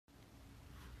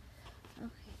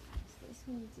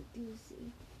one's a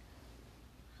doozy.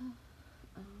 Okay,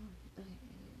 I need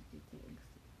to do things.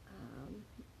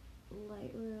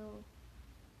 Light rail,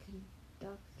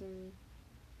 conductor,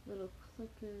 little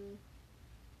clicker,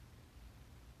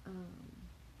 um,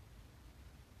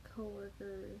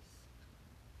 coworkers,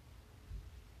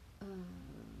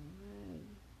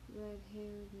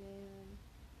 red-haired man,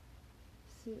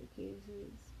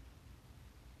 suitcases,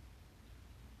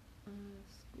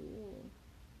 school,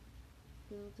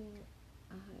 building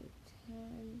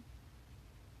I-10,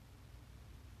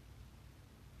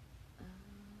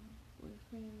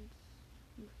 boyfriend,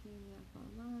 looking up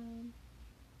online,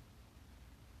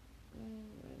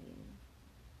 running,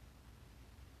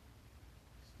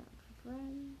 stop for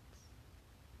friends,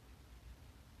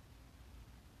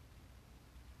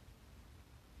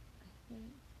 I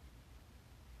think,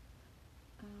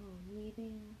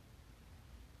 meeting,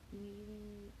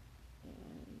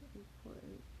 an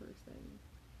important person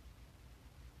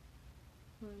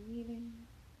for a meeting,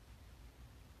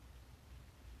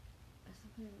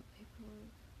 something about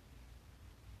paperwork.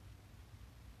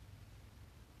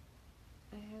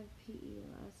 I had PE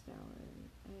last hour and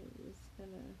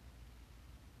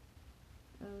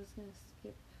I was gonna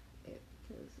skip it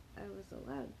because I was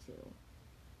allowed to.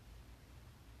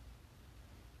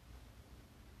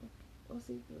 We'll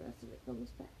see if the rest of it comes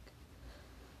back.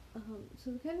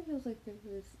 So it kind of feels like there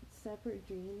was separate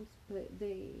dreams, but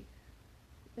they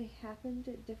happened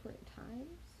at different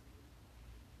times.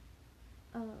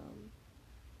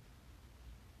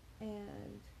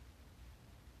 And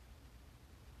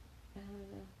I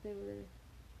don't know,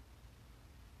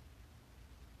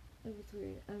 it was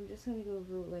weird. I'm just gonna go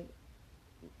over like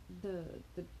the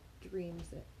dreams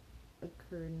that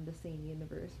occurred in the same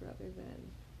universe rather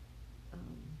than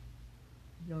um,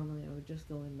 normally I would just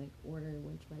go in like order in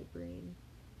which my brain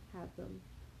had them.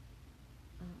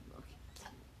 Okay,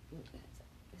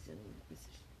 that's in the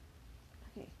position.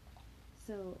 Okay,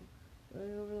 so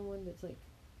going over the one that's like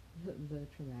the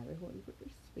traumatic one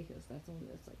first because that's the one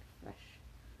that's like fresh.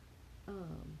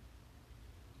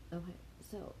 Okay,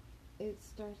 so it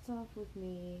starts off with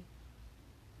me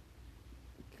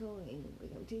going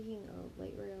like I'm taking a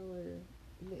light rail or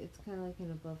it's kind of like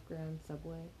an above ground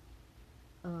subway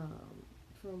um,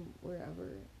 from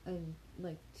wherever and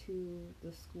like to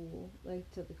the school,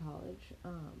 like to the college.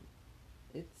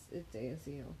 It's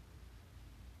ASU,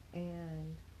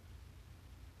 and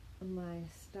my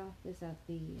stop is at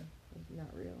the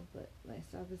not real, but my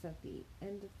stop is at the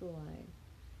end of the line.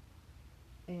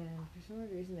 And for some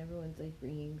odd reason, everyone's like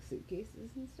bringing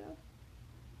suitcases and stuff.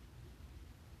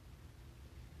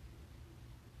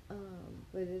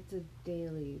 But it's a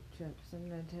daily trip, so I'm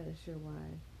not entirely sure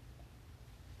why.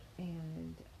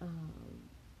 And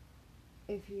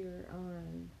if you're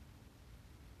on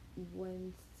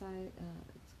one side,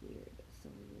 it's weird. It's so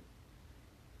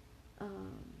weird.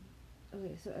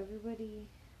 Okay, so everybody,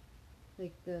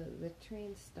 like the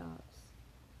train stops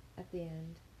at the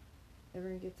end.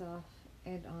 Everyone gets off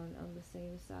and on the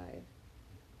same side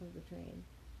of the train.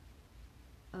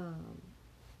 Oh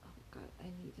God, I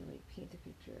need to like paint a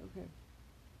picture. Okay,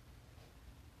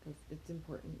 because it's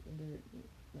important. There,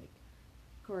 like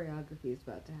choreography is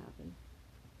about to happen.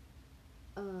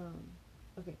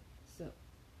 Okay, so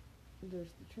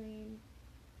there's the train,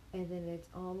 and then it's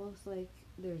almost like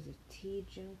there's a T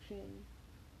junction,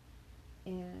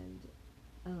 and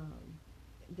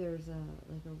there's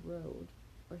like a road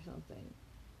or something,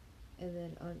 and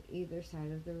then on either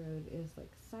side of the road is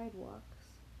like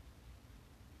sidewalks,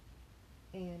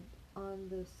 and on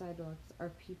those sidewalks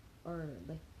are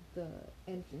like the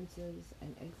entrances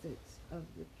and exits of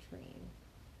the train.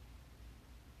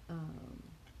 Um,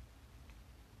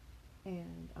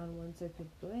 and on one side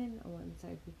people go in, on one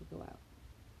side people go out.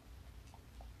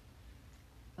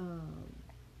 Um,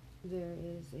 there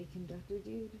is a conductor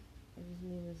dude, and his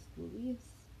name is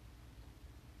Luis,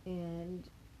 and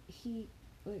he,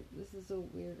 like, this is a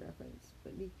weird reference,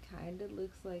 but he kind of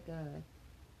looks like a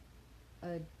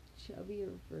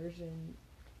chubbier version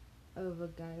of a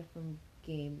guy from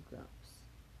Game Grumps.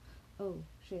 Oh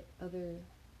shit! Other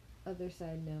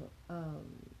side note.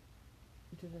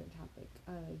 Different topic.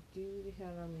 Do the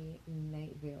Count on Me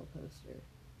Night Vale poster.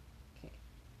 Okay.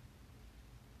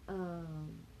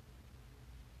 Um.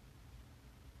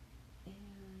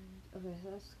 And okay, so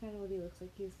that's kind of what he looks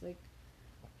like.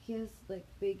 He has like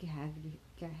big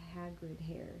Hagrid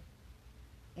hair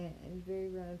and very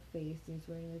round face. And he's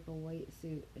wearing like a white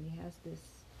suit, and he has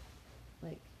this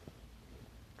like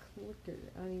clicker.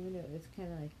 I don't even know. It's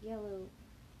kind of like yellow,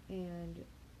 and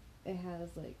it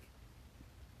has like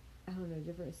I don't know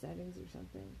different settings or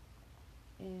something.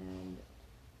 And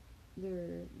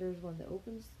there's one that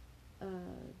opens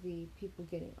the people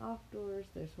getting off doors.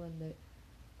 There's one that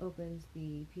opens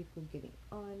the people getting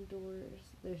on doors.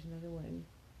 There's another one,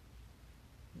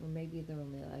 or maybe they're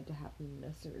only allowed to happen in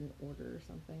a certain order or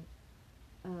something.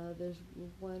 There's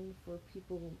one for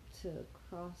people to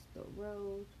cross the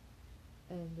road,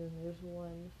 and then there's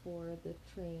one for the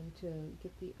train to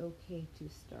get the okay to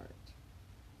start.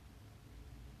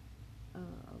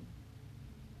 Um,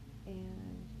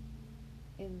 and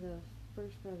in the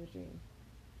first part of the dream,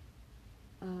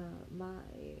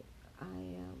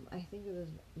 I think it was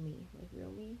me, like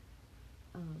real me,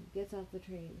 gets off the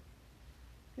train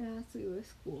and has to go to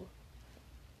school.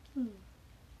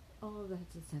 All of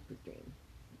that's a separate dream.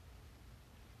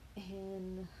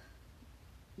 And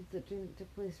the dream that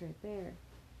took place right there,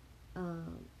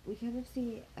 we kind of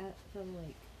see it from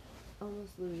like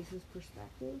almost Luis's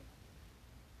perspective,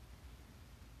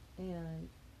 and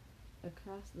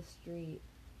across the street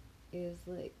is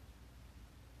like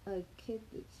a kid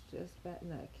that's just bad,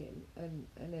 not a kid,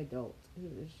 an adult who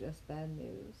is just bad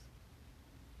news,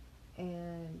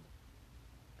 and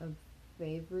I'm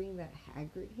favoring that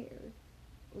Hagrid hair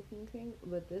looking thing,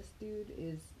 but this dude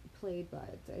is played by,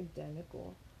 it's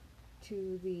identical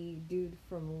to the dude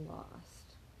from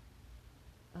Lost,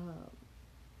 um,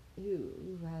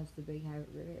 who has the big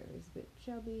Hagrid hair. He's a bit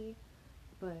chubby,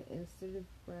 but instead of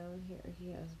brown hair, he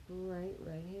has bright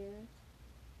red hair,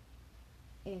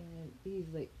 and he's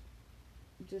like,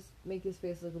 just make his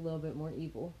face look a little bit more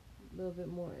evil, a little bit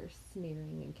more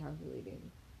sneering and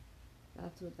calculating.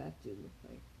 That's what that dude looked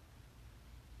like.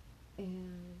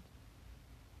 And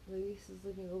Luis is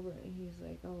looking over it and he's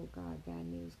like, oh god, bad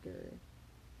news, grr.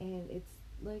 And it's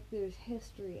like there's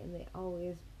history and they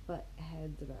always butt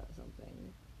heads about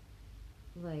something.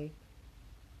 Like,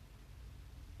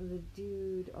 the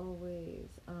dude always,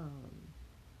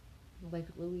 like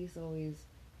Luis always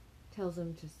tells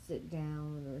him to sit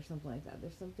down or something like that.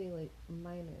 There's something like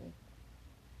minor,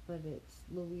 but it's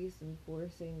Luis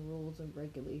enforcing rules and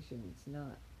regulations,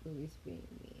 not Luis being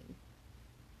mean.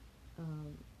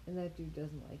 And that dude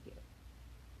doesn't like it.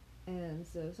 And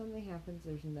so something happens,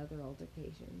 there's another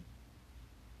altercation.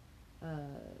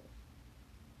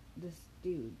 This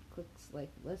dude clicks,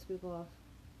 like, lets people off,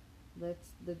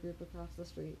 lets the group across the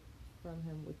street from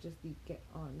him, which is the get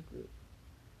on group,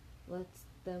 lets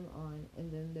them on,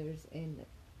 and then there's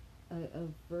a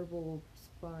verbal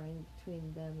sparring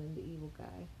between them and the evil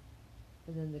guy,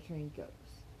 and then the train goes.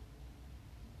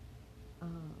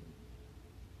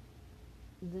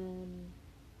 Then,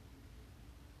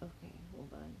 okay,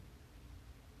 hold on.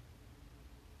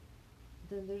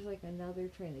 Then there's like another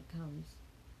train that comes,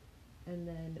 and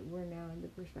then we're now in the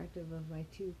perspective of my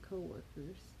two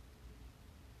coworkers,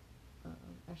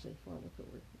 actually former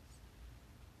coworkers,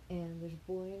 and there's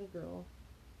a boy and a girl,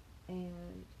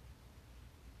 and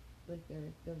like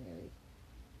they're married,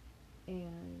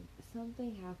 and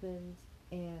something happens,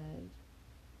 and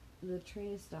the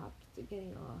train is stopped, they're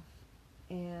getting off,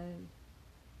 and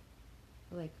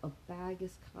like a bag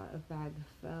is caught, a bag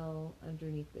fell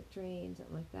underneath the train,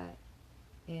 something like that,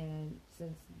 and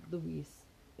since Luis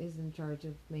is in charge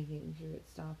of making sure it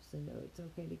stops and know it's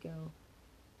okay to go,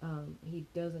 he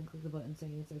doesn't click the button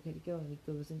saying it's okay to go, and he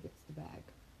goes and gets the bag.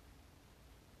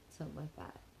 Something like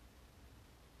that.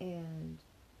 And,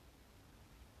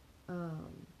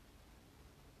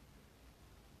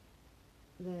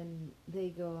 then they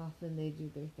go off and they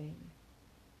do their thing.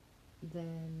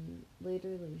 Then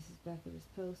later Luis is back at his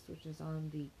post, which is on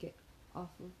the get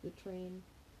off of the train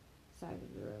side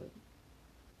of the road.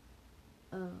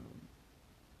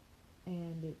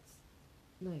 And it's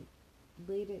like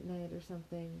late at night or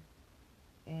something,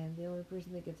 and the only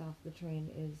person that gets off the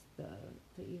train is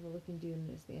the evil looking dude,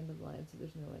 and it's the end of the line, so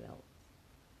there's no one else.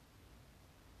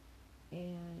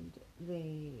 And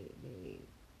they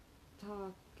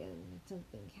talk, and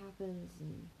something happens,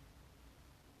 and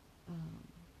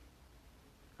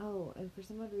oh, and for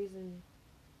some odd reason,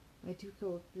 my two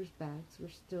coworkers' bags were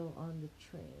still on the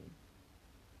train.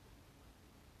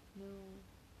 No,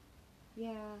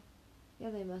 yeah,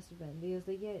 they must have been, because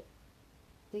they get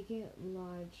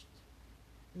lodged.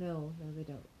 No, they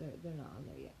don't. They're not on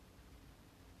there yet.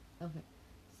 Okay,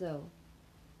 so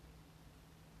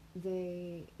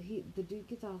the dude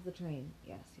gets off the train.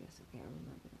 Yes, okay, I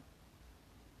remember that.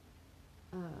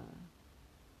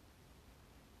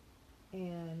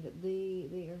 And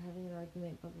they are having an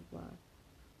argument, blah blah blah.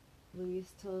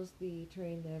 Luis tells the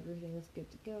train that everything is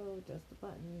good to go, does the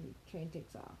button, train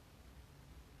takes off.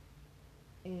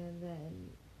 And then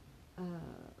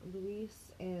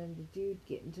Luis and the dude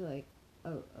get into like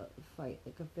a fight,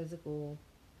 like a physical.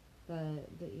 The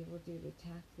evil dude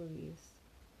attacked Luis,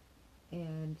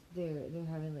 and they're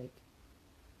having like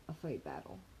a fight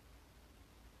battle.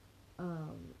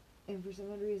 Um, and for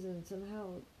some odd reason,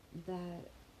 somehow that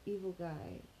evil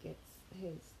guy gets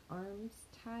his arms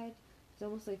tied. It's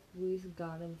almost like Luis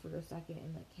got him for a second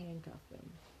and like handcuffed him,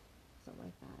 something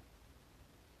like that.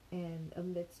 And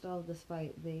amidst all this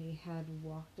fight, they had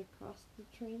walked across the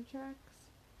train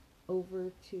tracks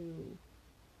over to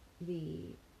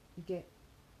the get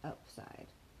up side,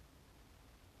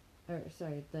 or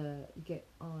sorry, the get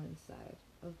on side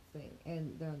of the thing,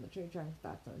 and they're on the train tracks.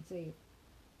 That's unsafe,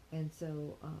 and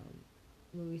so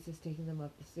Luis is taking them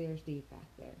up the stairs to get back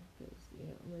there because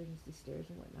emergency stairs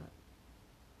and whatnot.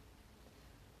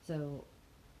 So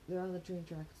they're on the train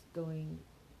tracks going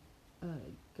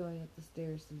up the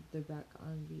stairs, so they're back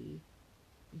on the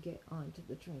get onto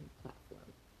the train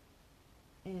platform.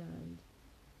 And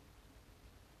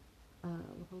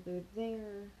while they're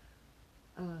there,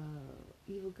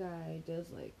 evil guy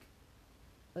does like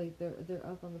they're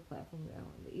up on the platform now,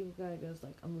 and the evil guy does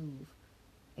like a move,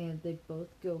 and they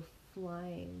both go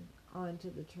flying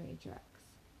onto the train tracks.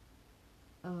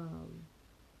 Um,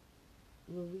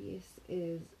 Luis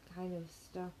is kind of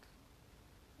stuck,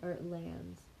 or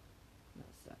lands, not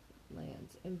stuck,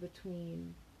 lands in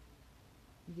between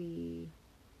the,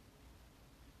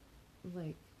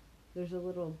 like, there's a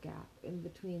little gap in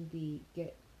between the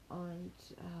get on,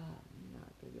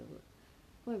 not gonna be able to,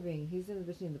 point being, he's in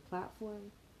between the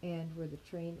platform and where the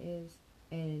train is,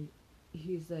 and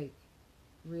he's like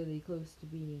really close to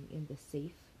being in the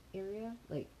safe area.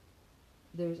 Like,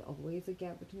 there's always a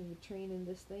gap between the train and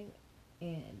this thing,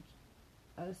 and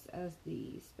us as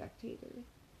the spectator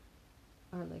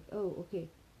are like, oh, okay,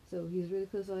 so he's really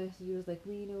close. All he has to do is like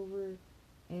lean over,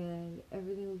 and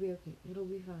everything will be okay. It'll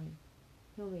be fine.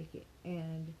 He'll make it.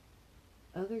 And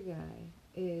other guy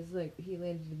is like, he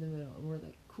landed in the middle, and we're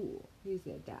like, cool, he's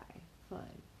gonna die.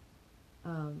 Fun.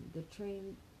 The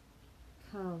train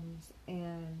comes,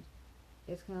 and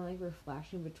it's kind of like we're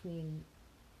flashing between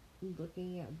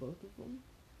looking at both of them.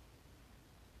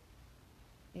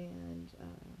 And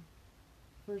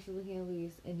first we're looking at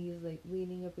Luis, and he's like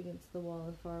leaning up against the wall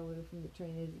as far away from the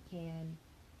train as he can.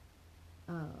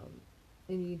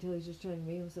 And you can tell he's just trying to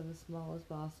make himself as small as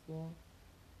possible.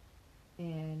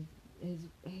 And his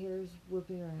hair's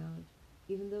whipping around.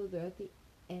 Even though they're at the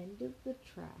end of the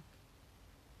track,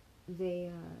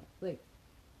 they, like,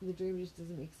 the dream just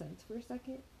doesn't make sense for a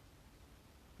second.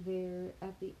 They're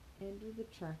at the end of the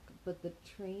track, but the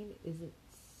train isn't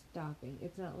stopping.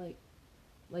 It's not like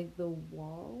the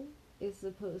wall is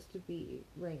supposed to be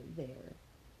right there,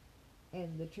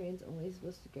 and the train's only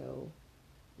supposed to go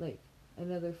like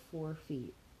another 4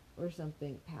 feet or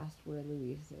something past where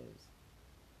Luis is.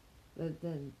 But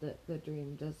then the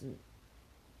dream doesn't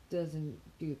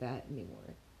do that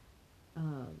anymore.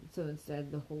 So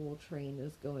instead, the whole train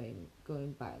is going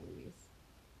by Luis,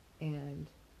 and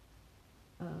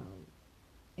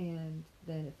and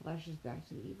then it flashes back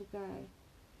to the evil guy,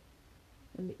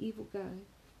 and the evil guy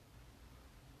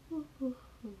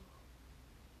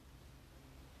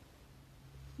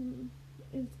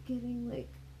is getting like,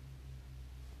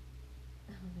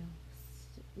 I don't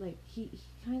know, like he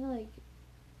kind of like,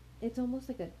 it's almost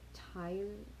like a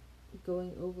tire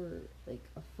going over like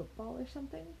a football or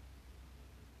something.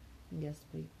 Yes,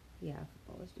 but yeah,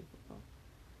 footballers do football.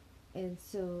 And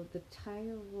so the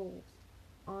tire rolls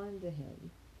onto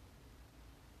him,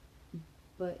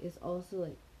 but is also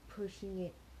like pushing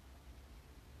it,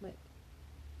 like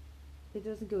it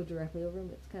doesn't go directly over him.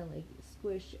 It's kind of like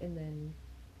squish, and then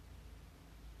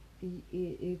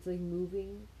it's like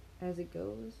moving as it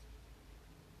goes.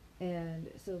 And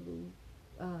so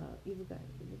the evil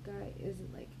guy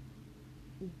isn't like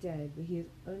dead, but he's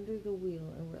under the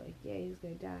wheel, and we're like, yeah, he's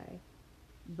gonna die.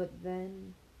 But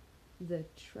then the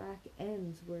track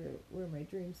ends where my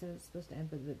dream says it's supposed to end,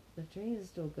 but the train is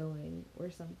still going or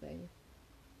something.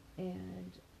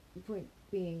 And the point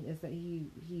being is that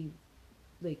he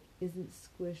like isn't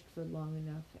squished for long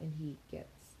enough, and he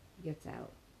gets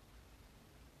out.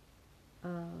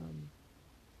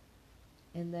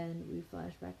 And then we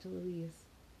flash back to Luis,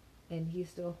 and he's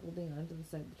still holding on to the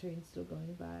side. The train's still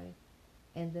going by,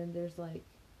 and then there's like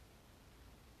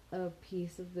a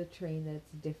piece of the train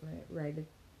that's different, right at,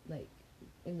 like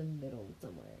in the middle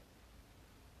somewhere,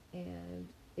 and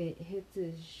it hits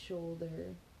his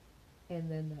shoulder,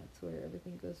 and then that's where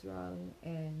everything goes wrong,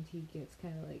 and he gets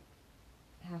kind of like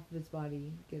half of his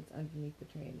body gets underneath the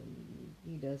train, and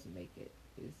he doesn't make it.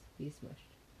 He's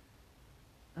smushed.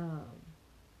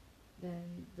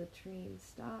 Then the train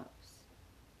stops,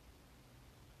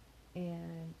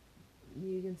 and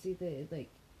you can see that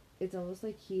it's almost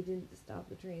like he didn't stop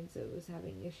the train, so it was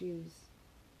having issues,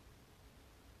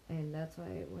 and that's why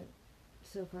it went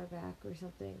so far back or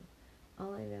something.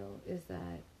 All I know is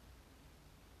that,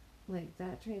 like,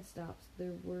 that train stops,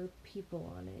 there were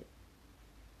people on it,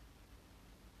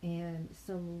 and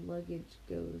some luggage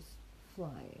goes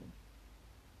flying.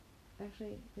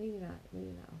 Actually, maybe not.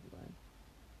 Maybe not. Hold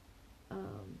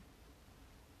on.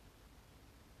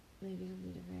 Maybe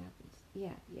something different happens.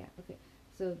 Yeah, yeah. Okay.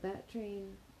 So that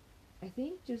train, I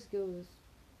think, just goes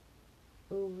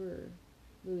over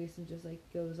Luis and just like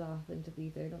goes off into the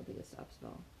ether. I don't think it stops at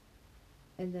all.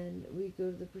 And then we go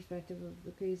to the perspective of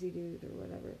the crazy dude or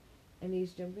whatever, and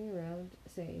he's jumping around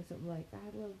saying something like,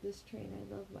 "I love this train.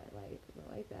 I love my life," or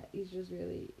something like that. He's just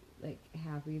really like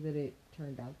happy that it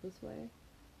turned out this way,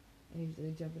 and he's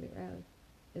really jumping around.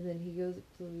 And then he goes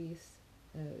up to Luis.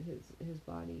 His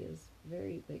body is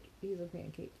very like he's a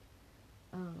pancake,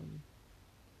 um,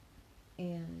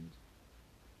 and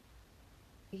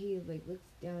he like looks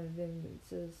down at him and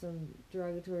says some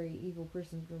derogatory evil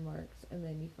person's remarks, and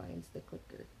then he finds the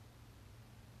clicker.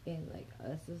 And like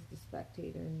us as the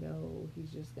spectator know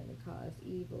he's just gonna cause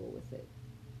evil with it.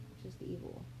 Just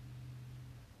evil.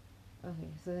 Okay,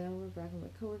 so now we're back on my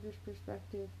coworker's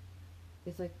perspective.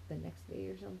 It's like the next day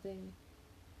or something,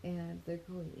 and they're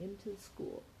going into the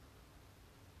school.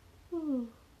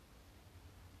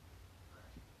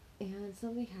 And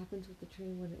something happens with the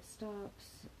train when it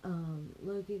stops.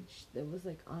 Luggage that was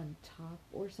like on top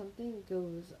or something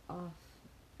goes off.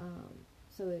 Um,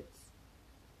 so it's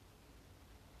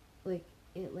like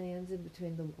it lands in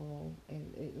between the wall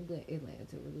and it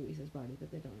lands over Luis's body,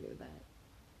 but they don't do that.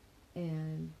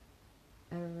 And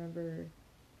I remember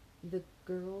the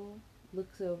girl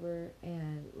looks over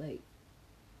and like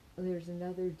there's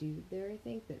another dude there, I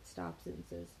think, that stops it and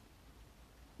says,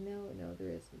 "No, no, there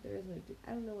isn't. There isn't a dude.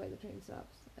 I don't know why the train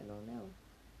stops. I don't know.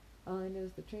 All I know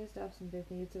is the train stops and they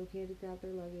think it's okay to grab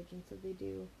their luggage, and so they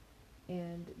do."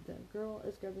 And the girl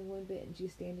is grabbing one bit and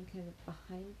she's standing kind of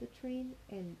behind the train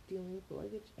and dealing with the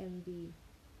luggage, and the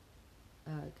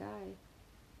guy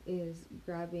is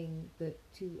grabbing the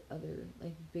two other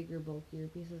like bigger bulkier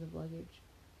pieces of luggage,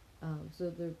 so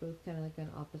they're both kind of like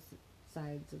on opposite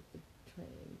sides of the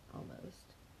train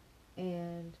almost.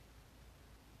 And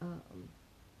um,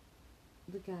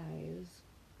 the guy is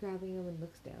grabbing him and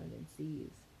looks down and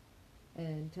sees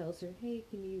and tells her, "Hey,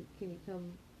 can you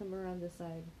come around this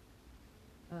side?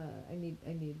 I need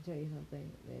to tell you something."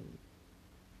 And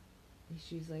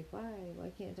she's like,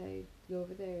 why can't I go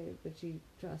over there? But she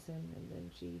trusts him, and then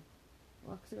she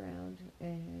walks around,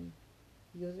 and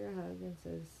he gives her a hug and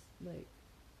says, like,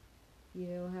 "You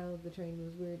know how the train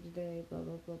was weird today, blah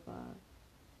blah blah blah."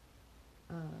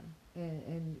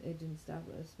 And it didn't stop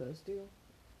what it was supposed to.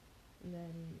 And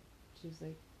then she's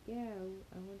like, "Yeah,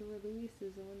 I wonder where Luis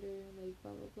is. I wonder, like,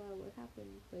 blah blah blah, what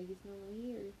happened? Like, he's normally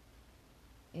here."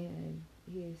 And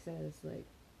he says, like,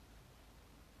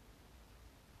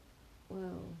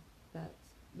 "Well,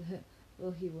 that's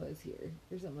well, he was here,"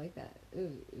 or something like that.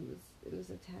 It was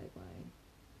a tagline.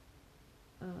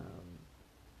 Um,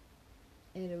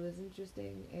 and it was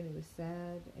interesting, and it was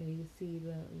sad, and you see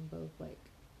them both like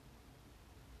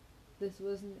this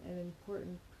wasn't an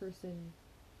important person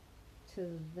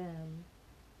to them.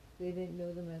 They didn't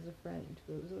know them as a friend,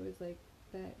 but it was always like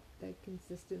that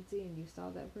consistency, and you saw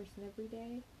that person every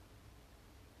day.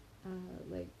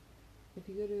 Like if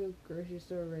you go to a grocery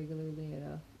store regularly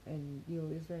enough, and you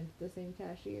always run to the same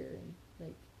cashier, and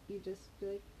like you just be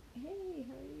like, "Hey,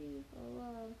 how are you?"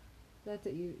 Oh, that's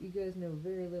it. You guys know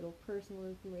very little personal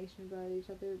information about each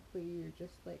other, but you're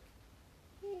just like,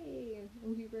 "Hey,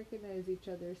 we recognize each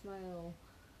other, smile."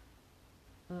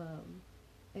 Um,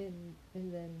 and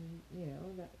then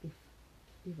that if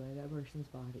you find that person's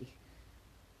body,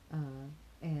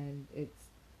 and it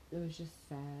was just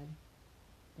sad,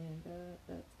 and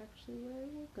that's actually where I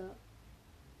woke up.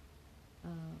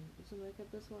 So I'm gonna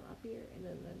cut this one up here, and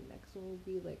then the next one will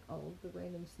be like all of the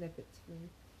random snippets from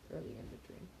earlier in the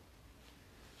dream.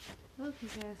 Okay,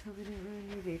 guys, hope I didn't ruin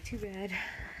your day too bad.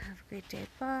 Have a great day.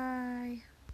 Bye.